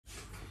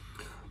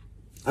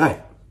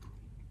Hi.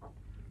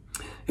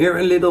 Here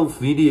a little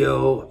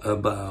video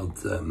about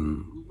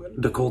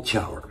the cold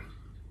shower.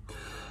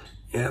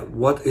 Yeah,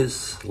 what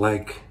is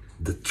like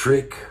the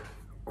trick,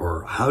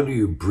 or how do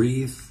you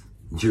breathe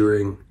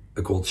during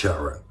a cold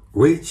shower?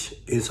 Which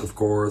is of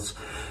course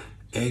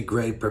a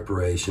great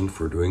preparation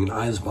for doing an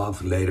ice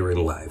bath later in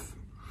life.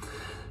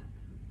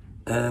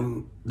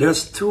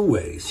 There's two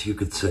ways you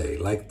could say,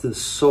 like the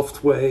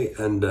soft way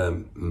and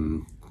the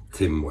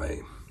thin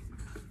way.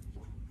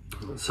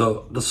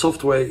 So the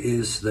soft way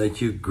is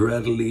that you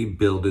gradually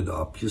build it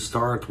up. You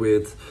start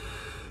with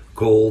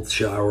cold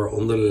shower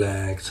on the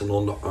legs and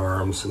on the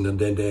arms, and then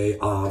the day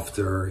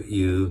after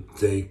you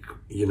take,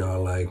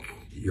 like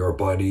your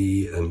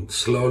body, and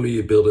slowly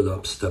you build it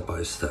up step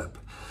by step.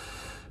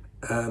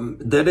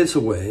 That is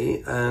a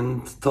way,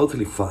 and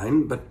totally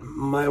fine, but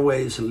my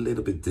way is a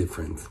little bit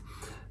different.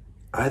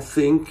 I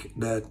think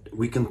that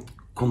we can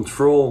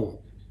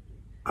control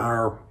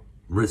our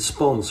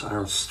response,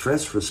 our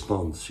stress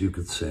response, you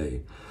could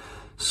say,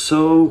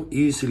 so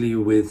easily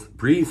with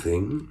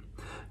breathing,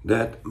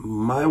 that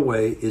my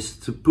way is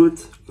to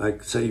put,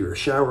 like, say you're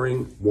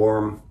showering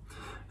warm,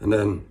 and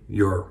then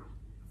you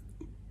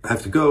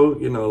have to go,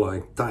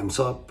 like time's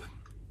up,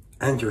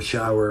 and your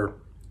shower,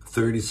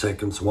 30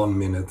 seconds, 1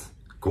 minute,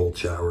 cold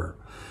shower.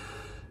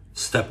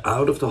 Step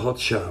out of the hot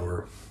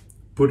shower,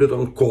 put it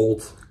on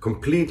cold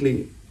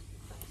completely,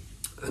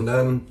 and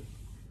then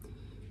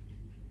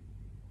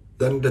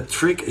the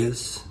trick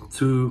is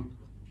to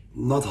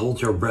not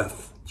hold your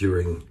breath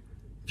during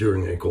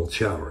a cold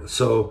shower.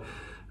 So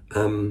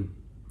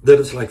that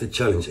is like the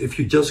challenge. If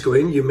you just go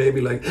in, you may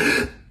be like,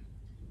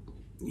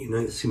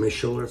 see my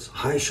shoulders,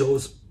 high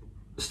shoulders,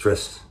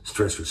 stress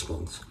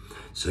response.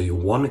 So you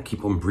want to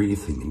keep on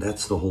breathing, and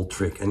that's the whole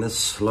trick, and as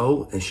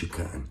slow as you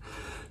can.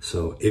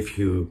 So if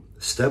you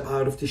step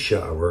out of the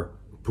shower,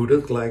 put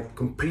it like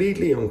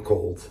completely on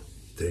cold,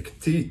 take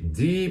a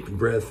deep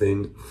breath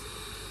in,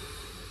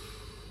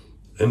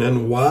 and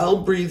then while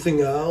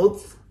breathing out,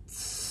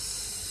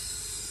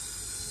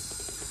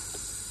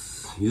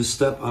 you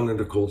step under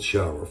the cold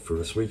shower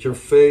first with your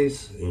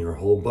face and your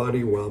whole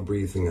body while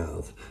breathing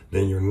out.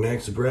 Then your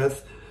next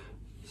breath,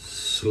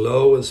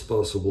 slow as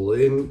possible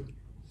in,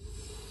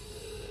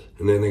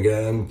 and then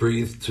again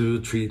breathe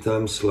 2-3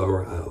 times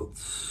slower out.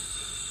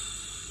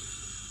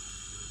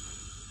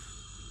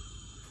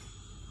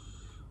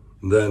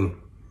 Then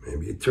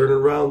maybe you turn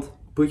around,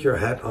 put your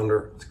head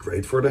under, it's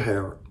great for the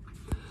hair.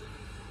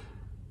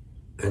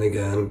 And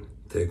again,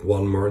 take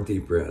one more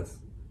deep breath.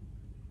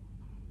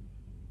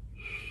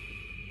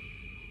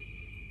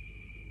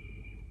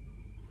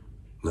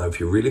 Now,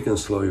 if you really can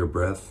slow your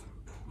breath,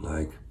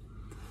 like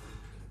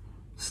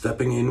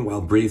stepping in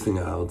while breathing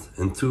out,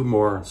 and 2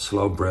 more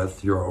slow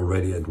breaths, you're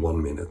already at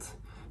 1 minute.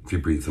 If you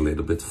breathe a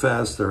little bit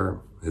faster,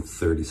 it's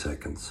 30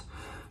 seconds.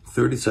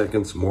 30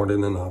 seconds, more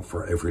than enough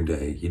for every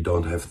day. You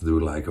don't have to do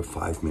like a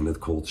 5-minute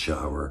cold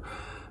shower.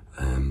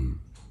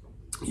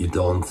 You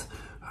don't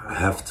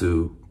have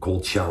to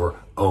cold shower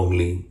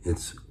only.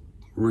 It's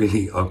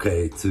really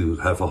okay to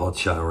have a hot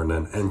shower and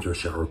then end your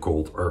shower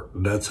cold, or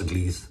that's at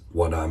least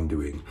what I'm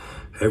doing.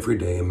 Every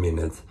day a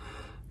minute,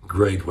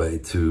 great way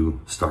to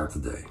start the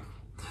day.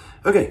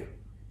 Okay,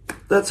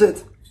 that's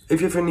it. If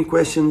you have any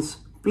questions,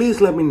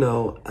 please let me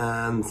know,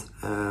 and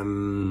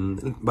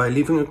by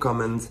leaving a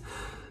comment.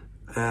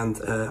 And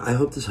I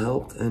hope this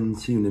helped, and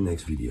see you in the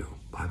next video.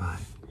 Bye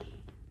bye.